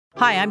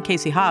Hi, I'm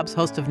Casey Hobbs,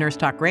 host of Nurse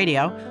Talk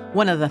Radio,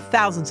 one of the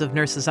thousands of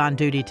nurses on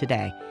duty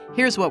today.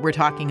 Here's what we're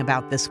talking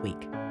about this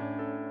week.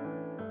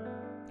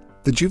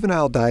 The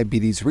Juvenile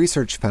Diabetes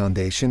Research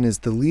Foundation is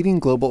the leading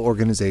global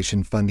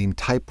organization funding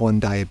type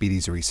 1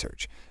 diabetes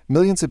research.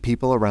 Millions of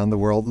people around the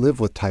world live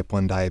with type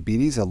 1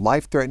 diabetes, a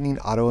life-threatening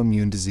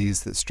autoimmune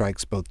disease that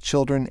strikes both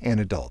children and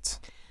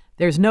adults.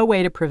 There's no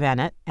way to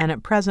prevent it, and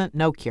at present,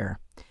 no cure.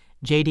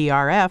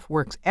 JDRF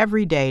works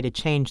every day to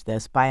change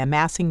this by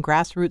amassing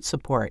grassroots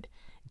support,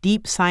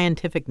 deep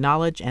scientific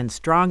knowledge, and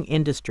strong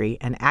industry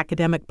and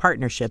academic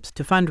partnerships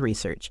to fund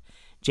research.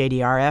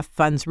 JDRF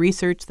funds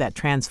research that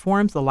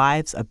transforms the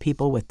lives of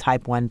people with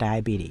type 1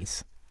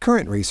 diabetes.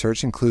 Current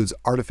research includes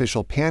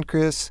artificial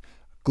pancreas,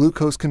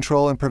 glucose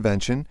control and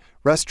prevention,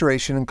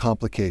 restoration and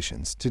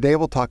complications. Today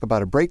we'll talk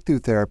about a breakthrough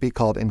therapy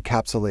called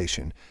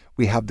encapsulation.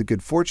 We have the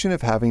good fortune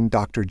of having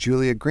Dr.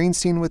 Julia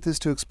Greenstein with us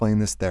to explain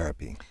this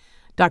therapy.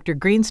 Dr.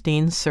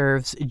 Greenstein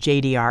serves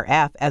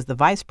JDRF as the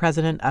Vice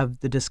President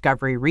of the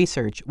Discovery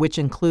Research, which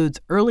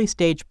includes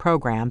early-stage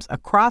programs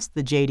across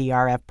the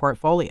JDRF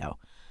portfolio.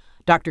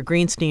 Dr.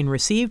 Greenstein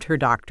received her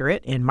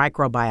doctorate in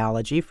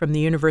microbiology from the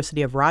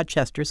University of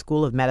Rochester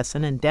School of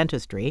Medicine and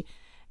Dentistry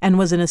and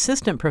was an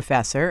assistant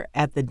professor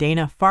at the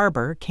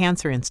Dana-Farber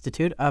Cancer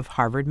Institute of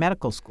Harvard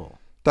Medical School.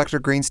 Dr.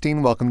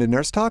 Greenstein, welcome to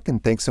Nurse Talk,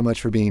 and thanks so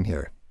much for being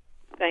here.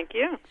 Thank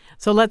you.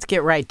 So let's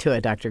get right to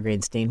it, Dr.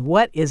 Greenstein.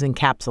 What is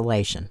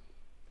encapsulation?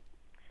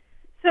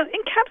 So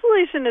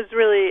encapsulation is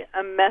really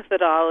a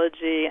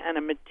methodology and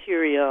a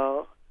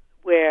material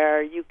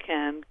where you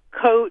can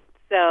coat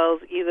cells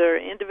either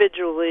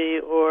individually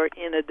or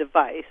in a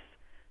device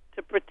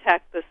to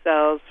protect the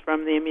cells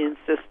from the immune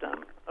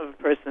system of a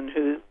person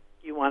who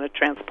you want to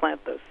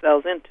transplant those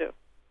cells into.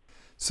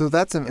 So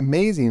that's an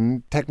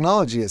amazing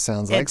technology, it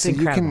sounds like. It's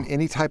incredible. You can,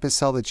 any type of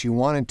cell that you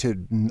wanted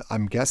to,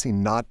 I'm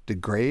guessing, not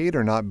degrade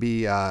or not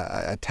be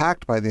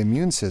attacked by the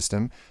immune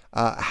system.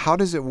 How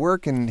does it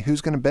work, and who's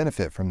going to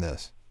benefit from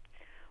this?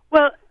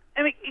 Well,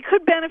 I mean, it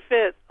could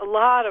benefit a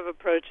lot of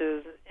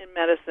approaches in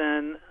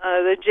medicine.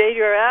 The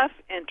JDRF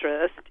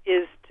interest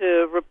is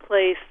to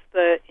replace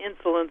the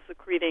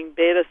insulin-secreting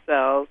beta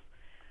cells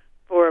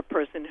for a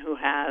person who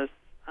has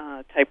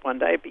type 1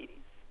 diabetes.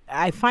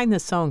 I find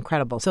this so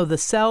incredible. So the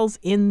cells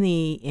in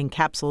the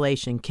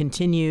encapsulation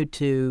continue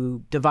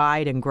to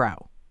divide and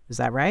grow. Is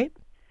that right?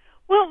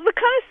 Well, the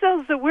kind of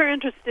cells that we're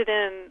interested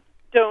in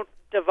don't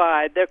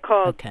divide. They're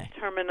called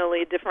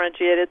terminally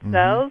differentiated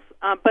cells.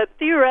 But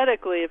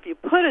theoretically, if you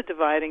put a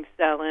dividing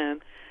cell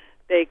in,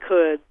 they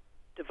could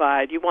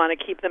divide. You want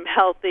to keep them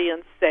healthy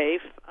and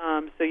safe,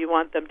 so you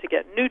want them to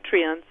get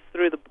nutrients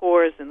through the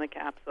pores in the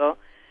capsule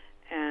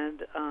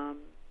and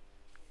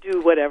do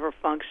whatever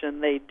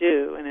function they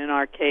do. And in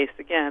our case,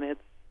 again,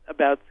 it's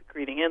about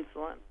secreting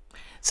insulin.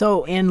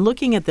 So in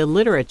looking at the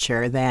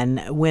literature, then,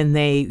 when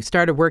they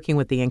started working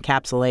with the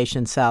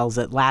encapsulation cells,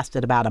 it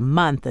lasted about a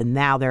month, and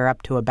now they're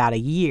up to about a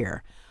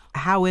year.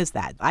 How is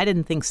that? I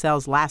didn't think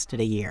cells lasted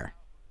a year.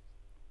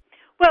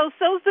 Well,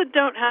 cells that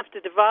don't have to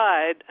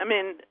divide, I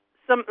mean,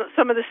 some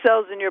of the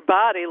cells in your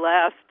body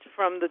last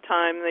from the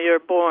time that you're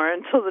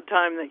born till the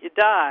time that you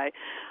die.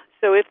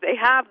 So if they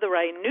have the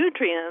right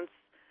nutrients,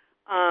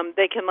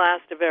 they can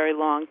last a very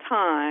long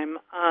time.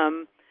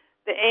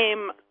 The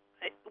aim,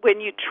 when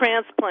you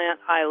transplant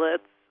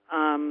islets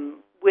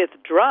with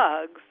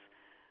drugs,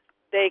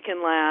 they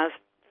can last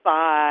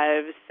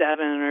 5,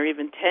 7, or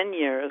even 10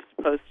 years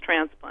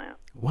post-transplant.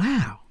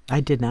 Wow.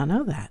 I did not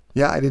know that.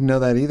 Yeah, I didn't know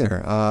that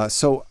either.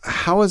 So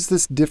how is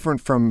this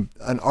different from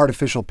an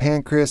artificial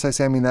pancreas?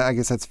 I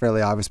guess that's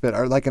fairly obvious, but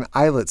or like an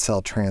islet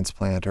cell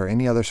transplant or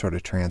any other sort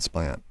of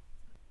transplant?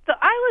 The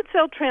islet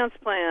cell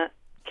transplant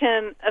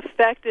can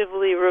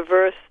effectively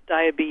reverse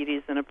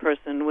diabetes in a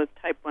person with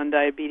type 1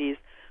 diabetes,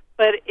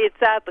 but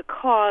it's at the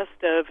cost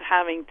of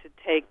having to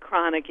take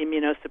chronic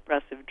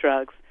immunosuppressive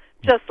drugs,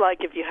 just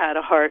like if you had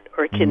a heart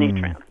or a kidney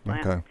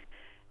transplant. Okay.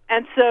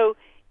 And so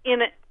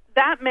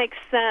that makes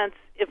sense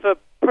if a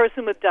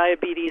person with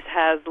diabetes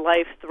has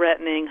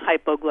life-threatening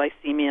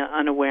hypoglycemia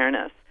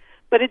unawareness.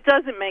 But it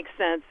doesn't make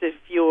sense if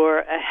you're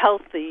a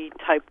healthy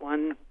type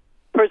 1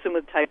 person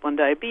with type 1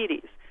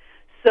 diabetes.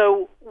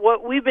 So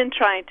what we've been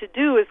trying to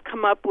do is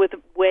come up with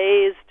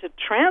ways to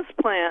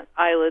transplant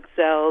islet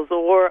cells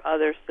or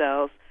other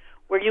cells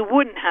where you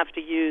wouldn't have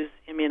to use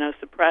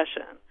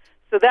immunosuppression.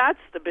 So that's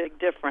the big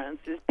difference,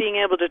 is being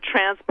able to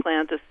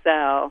transplant a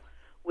cell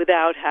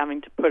without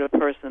having to put a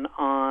person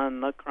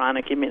on the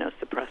chronic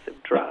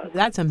immunosuppressive drug.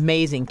 That's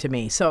amazing to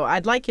me. So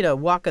I'd like you to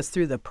walk us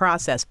through the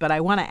process, but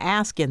I want to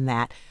ask in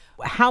that,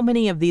 how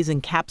many of these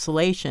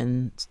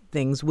encapsulation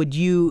things would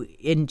you,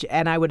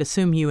 and I would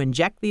assume you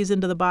inject these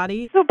into the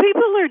body? So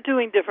people are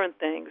doing different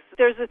things.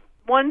 There's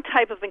one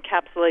type of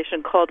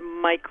encapsulation called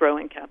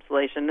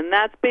microencapsulation, and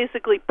that's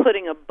basically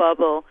putting a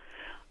bubble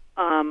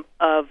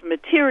of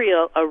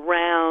material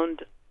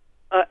around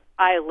an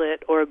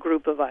islet or a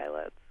group of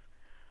islets.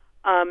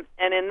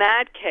 And in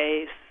that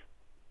case,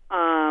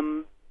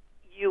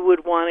 you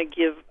would want to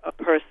give a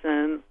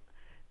person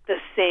the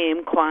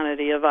same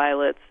quantity of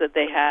islets that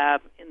they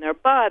have in their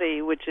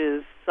body, which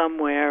is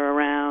somewhere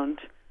around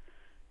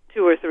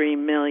 2 or 3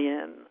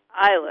 million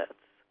islets.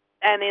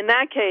 And in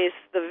that case,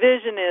 the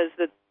vision is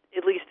that,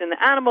 at least in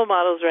the animal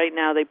models right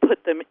now, they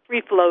put them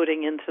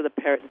free-floating into the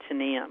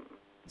peritoneum.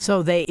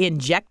 So they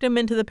inject them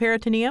into the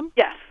peritoneum?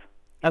 Yes.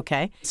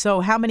 Okay.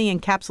 So how many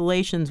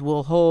encapsulations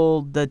will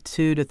hold the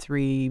 2 to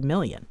 3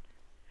 million?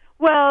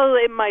 Well,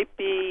 it might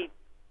be,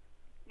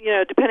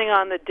 depending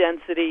on the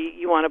density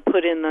you want to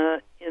put in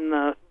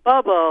the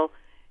bubble,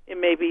 it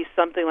may be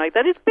something like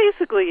that. It's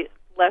basically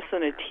less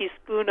than a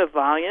teaspoon of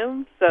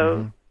volume,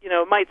 so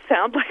it might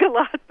sound like a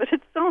lot, but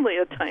it's only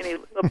a tiny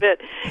little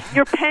bit.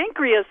 Your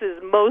pancreas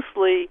is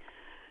mostly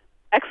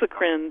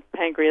exocrine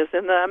pancreas,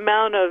 and the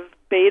amount of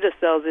beta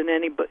cells in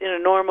a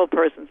normal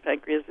person's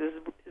pancreas is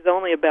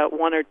only about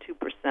 1 or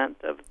 2%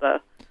 of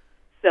the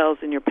cells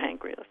in your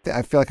pancreas.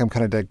 I feel like I'm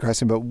kind of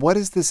digressing, but what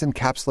is this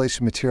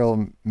encapsulation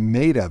material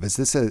made of? Is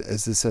this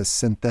a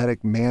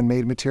synthetic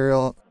man-made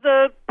material?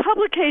 The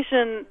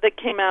publication that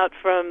came out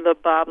from the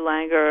Bob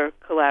Langer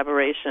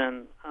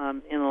collaboration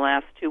in the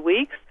last 2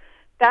 weeks,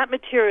 that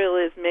material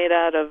is made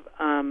out of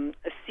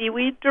a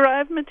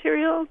seaweed-derived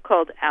material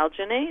called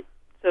alginate.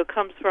 So it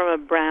comes from a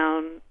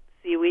brown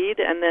seaweed,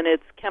 and then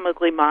it's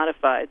chemically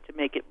modified to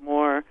make it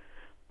more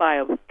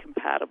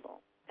biocompatible.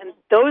 And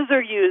those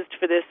are used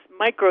for this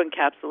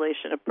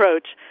microencapsulation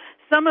approach.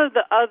 Some of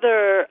the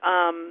other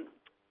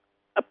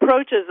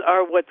approaches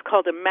are what's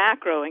called a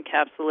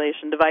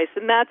macroencapsulation device,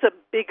 and that's a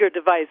bigger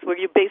device where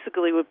you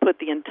basically would put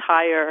the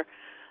entire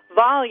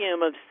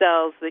volume of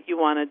cells that you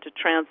wanted to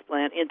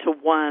transplant into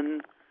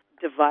one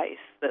device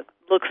that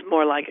looks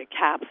more like a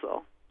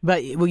capsule.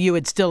 But you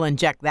would still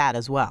inject that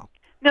as well?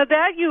 Now,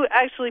 that you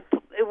actually,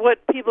 what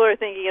people are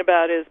thinking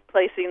about is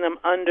placing them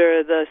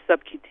under the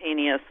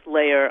subcutaneous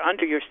layer,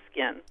 under your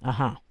skin.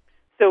 Uh-huh.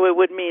 So it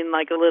would mean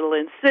like a little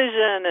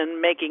incision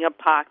and making a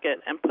pocket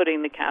and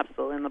putting the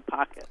capsule in the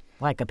pocket.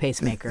 Like a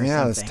pacemaker or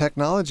yeah, something. This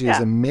technology is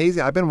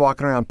amazing. I've been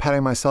walking around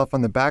patting myself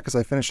on the back as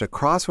I finished a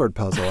crossword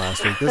puzzle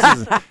last week. This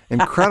is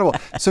incredible.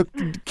 So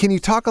can you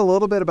talk a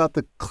little bit about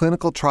the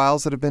clinical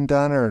trials that have been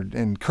done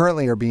and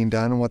currently are being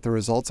done and what the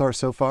results are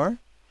so far?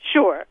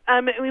 Sure.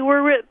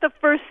 We're at the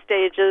first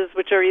stages,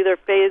 which are either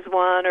phase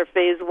 1 or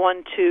phase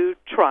 1/2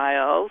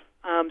 trials.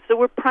 So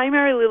we're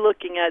primarily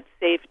looking at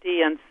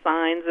safety and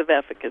signs of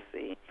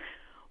efficacy.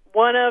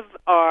 One of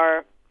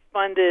our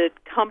funded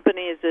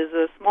companies is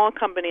a small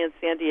company in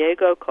San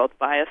Diego called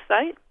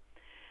ViaCyte,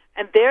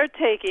 and they're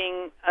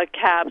taking a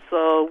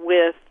capsule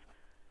with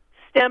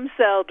stem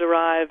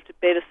cell-derived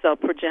beta cell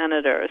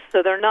progenitors.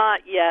 So they're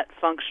not yet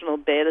functional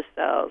beta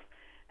cells,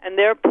 and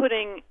they're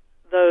putting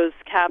those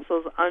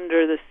capsules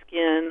under the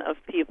skin of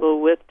people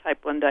with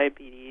type 1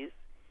 diabetes.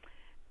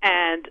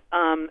 And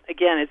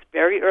again, it's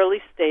very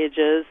early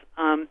stages.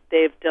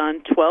 They've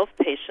done 12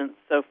 patients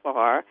so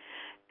far,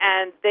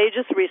 and they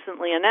just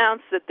recently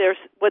announced that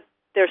what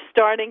they're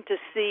starting to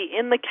see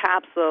in the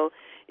capsule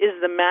is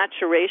the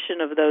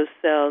maturation of those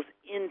cells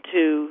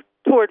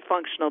toward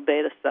functional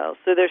beta cells.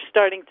 So they're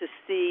starting to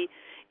see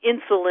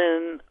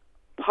insulin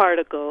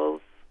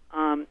particles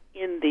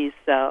in these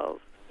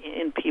cells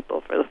in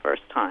people for the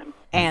first time.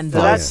 And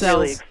so that's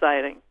cells, really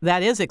exciting.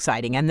 That is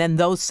exciting. And then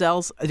those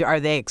cells, are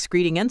they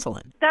excreting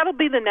insulin? That'll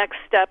be the next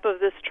step of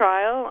this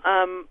trial.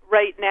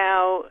 Right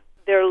now,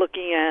 they're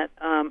looking at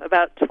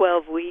about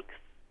 12 weeks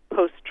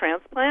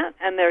post-transplant,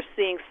 and they're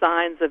seeing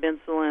signs of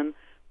insulin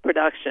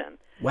production.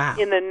 Wow.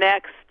 In the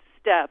next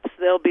steps,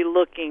 they'll be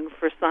looking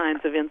for signs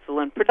of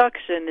insulin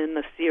production in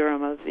the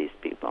serum of these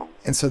people.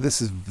 And so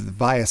this is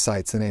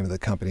ViaCyte's the name of the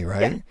company,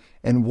 right? Yeah.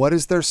 And what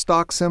is their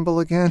stock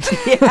symbol again?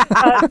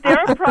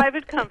 They're a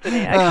private company,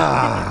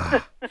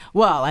 actually.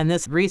 Well, and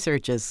this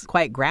research is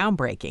quite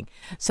groundbreaking.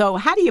 So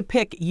how do you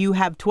pick? You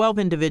have 12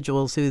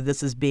 individuals who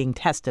this is being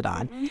tested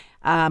on.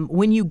 Mm-hmm.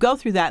 When you go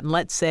through that and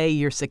let's say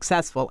you're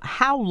successful,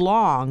 how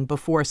long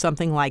before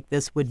something like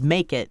this would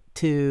make it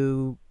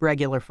to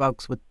regular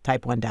folks with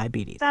type 1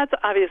 diabetes? That's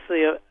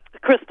obviously a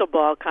crystal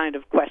ball kind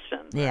of question.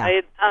 Yeah.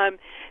 Right?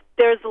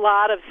 There's a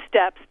lot of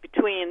steps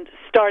between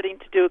starting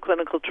to do a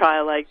clinical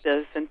trial like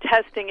this and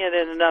testing it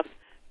in enough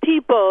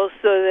people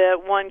so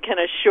that one can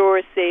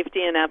assure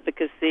safety and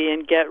efficacy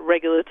and get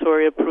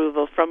regulatory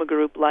approval from a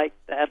group like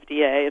the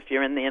FDA if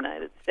you're in the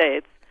United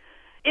States.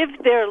 If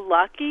they're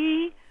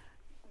lucky,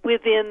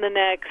 within the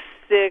next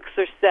 6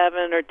 or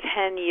 7 or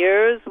 10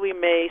 years, we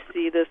may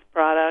see this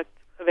product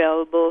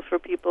available for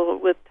people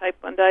with type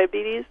 1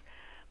 diabetes.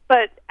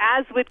 But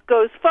as it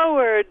goes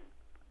forward,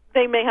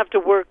 they may have to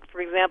work,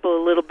 for example,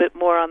 a little bit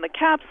more on the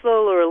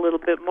capsule or a little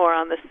bit more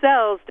on the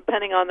cells,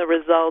 depending on the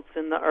results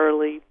in the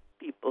early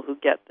people who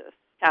get this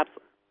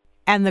capsule.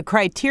 And the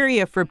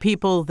criteria for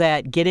people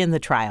that get in the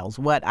trials,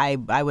 what I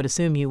would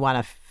assume you want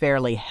a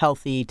fairly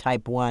healthy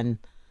type 1,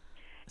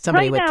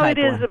 somebody with type 1. Right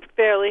now it is a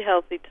fairly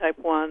healthy type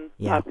 1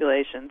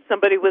 population.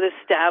 Somebody with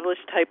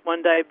established type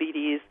 1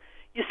 diabetes.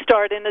 You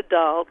start in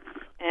adults,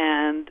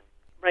 and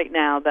right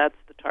now that's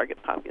the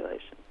target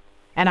population.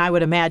 And I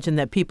would imagine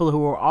that people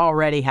who are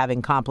already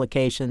having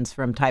complications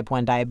from type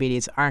 1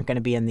 diabetes aren't going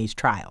to be in these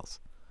trials.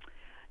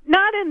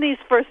 Not in these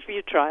first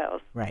few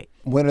trials. Right.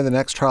 When are the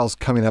next trials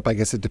coming up? I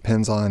guess it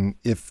depends on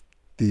if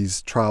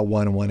these trial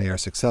 1 and 1A are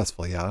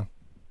successful, yeah?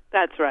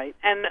 That's right.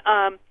 And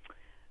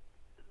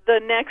the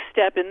next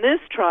step in this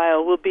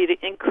trial will be to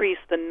increase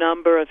the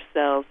number of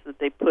cells that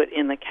they put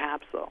in the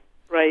capsule,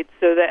 right?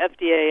 So the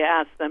FDA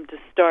asked them to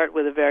start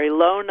with a very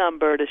low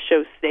number to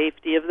show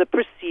safety of the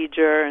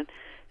procedure and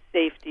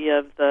safety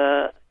of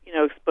the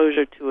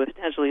exposure to a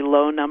potentially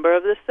low number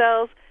of the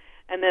cells,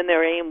 and then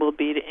their aim will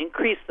be to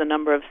increase the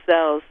number of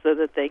cells so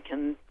that they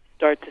can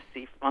start to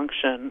see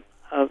function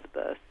of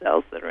the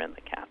cells that are in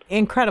the capsule.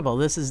 Incredible.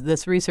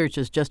 This research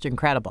is just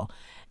incredible.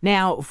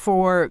 Now,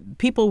 for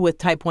people with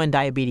type 1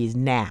 diabetes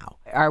now,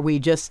 are we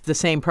just the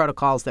same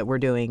protocols that we're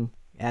doing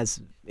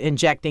as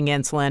injecting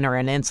insulin or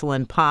an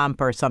insulin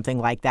pump or something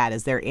like that?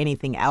 Is there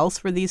anything else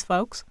for these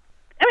folks?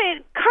 I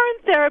mean,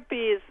 current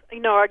therapies,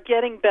 are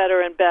getting better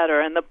and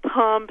better, and the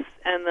pumps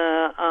and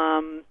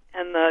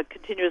the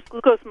continuous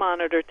glucose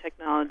monitor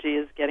technology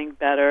is getting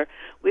better.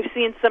 We've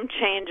seen some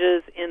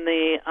changes in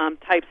the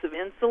types of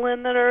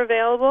insulin that are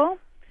available,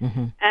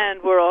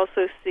 and we're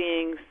also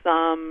seeing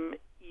some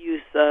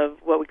use of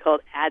what we call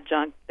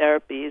adjunct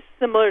therapies,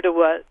 similar to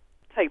what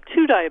type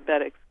 2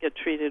 diabetics get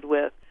treated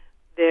with.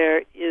 There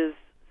is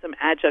some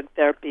adjunct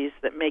therapies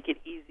that make it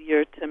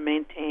easier to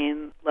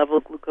maintain level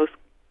of glucose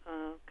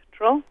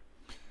control.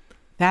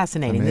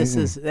 Fascinating.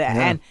 Amazing.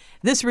 And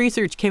this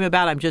research came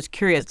about, I'm just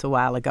curious, a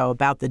while ago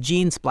about the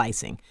gene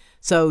splicing.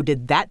 So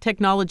did that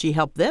technology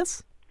help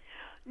this?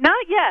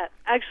 Not yet.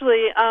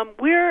 Actually,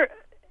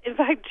 in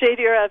fact,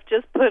 JDRF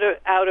just put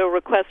out a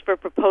request for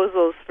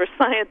proposals for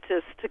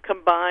scientists to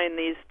combine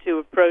these two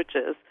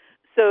approaches.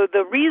 So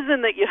the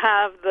reason that you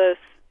have this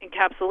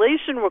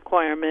encapsulation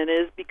requirement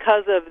is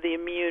because of the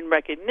immune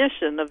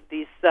recognition of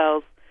these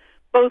cells,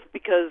 both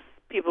because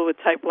people with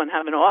type 1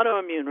 have an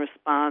autoimmune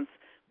response,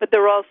 but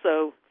they're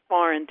also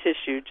foreign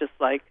tissue, just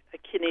like a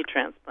kidney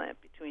transplant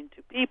between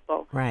two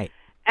people. Right.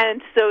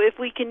 And so if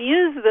we can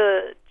use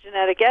the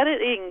genetic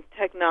editing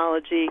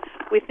technology,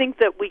 we think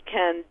that we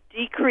can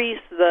decrease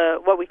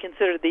what we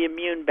consider the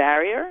immune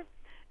barrier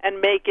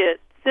and make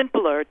it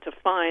simpler to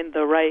find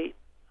the right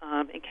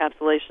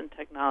encapsulation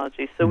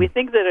technology. So we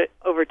think that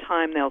over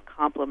time they'll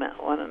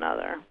complement one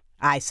another.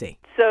 I see.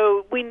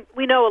 So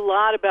we know a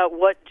lot about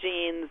what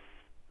genes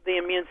the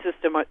immune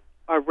system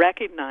are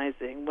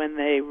recognizing when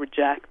they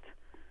reject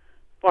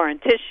foreign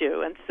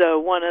tissue. And so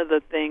one of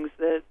the things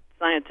that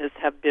scientists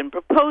have been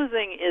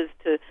proposing is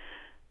to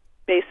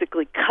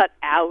basically cut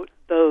out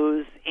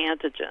those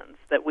antigens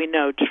that we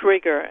know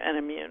trigger an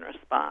immune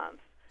response.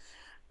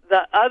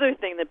 The other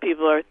thing that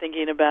people are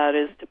thinking about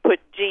is to put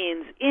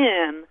genes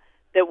in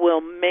that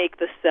will make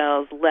the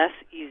cells less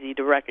easy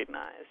to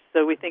recognize.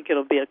 So we think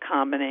it'll be a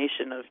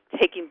combination of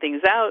taking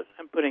things out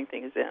and putting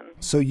things in.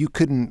 So you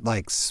couldn't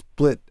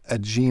split a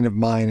gene of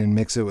mine and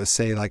mix it with,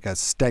 say, like a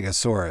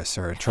Stegosaurus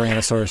or a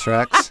Tyrannosaurus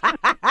Rex?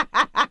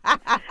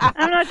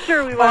 I'm not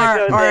sure we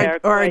want to go there.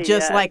 Or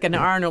just yet. like an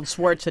Arnold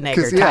Schwarzenegger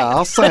Because, type.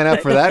 I'll sign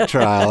up for that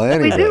trial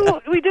anyway.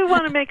 We do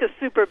want to make a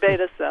super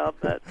beta cell,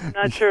 but I'm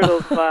not sure it'll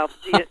involve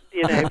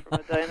DNA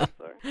from a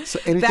dinosaur. So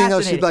anything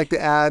else you'd like to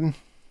add?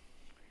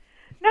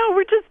 No,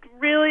 we're just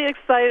really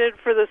excited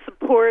for the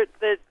support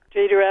that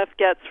JDRF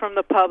gets from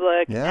the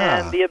public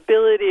and the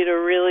ability to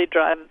really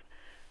drive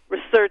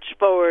research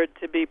forward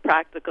to be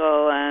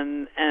practical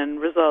and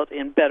result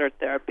in better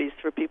therapies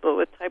for people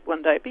with type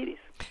 1 diabetes.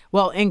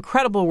 Well,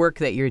 incredible work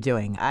that you're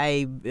doing.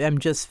 I am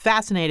just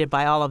fascinated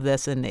by all of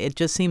this, and it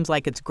just seems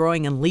like it's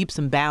growing in leaps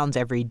and bounds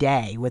every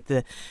day with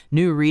the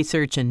new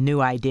research and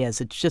new ideas.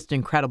 It's just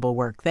incredible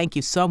work. Thank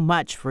you so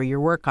much for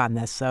your work on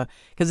this,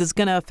 because it's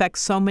going to affect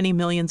so many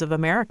millions of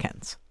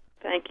Americans.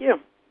 Thank you.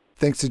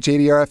 Thanks to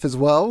JDRF as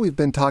well. We've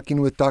been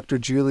talking with Dr.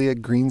 Julia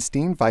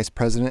Greenstein, Vice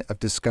President of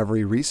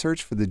Discovery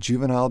Research for the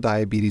Juvenile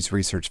Diabetes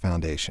Research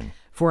Foundation.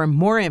 For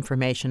more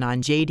information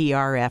on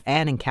JDRF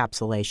and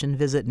encapsulation,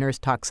 visit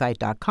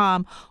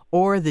nursetalksite.com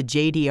or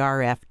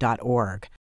thejdrf.org.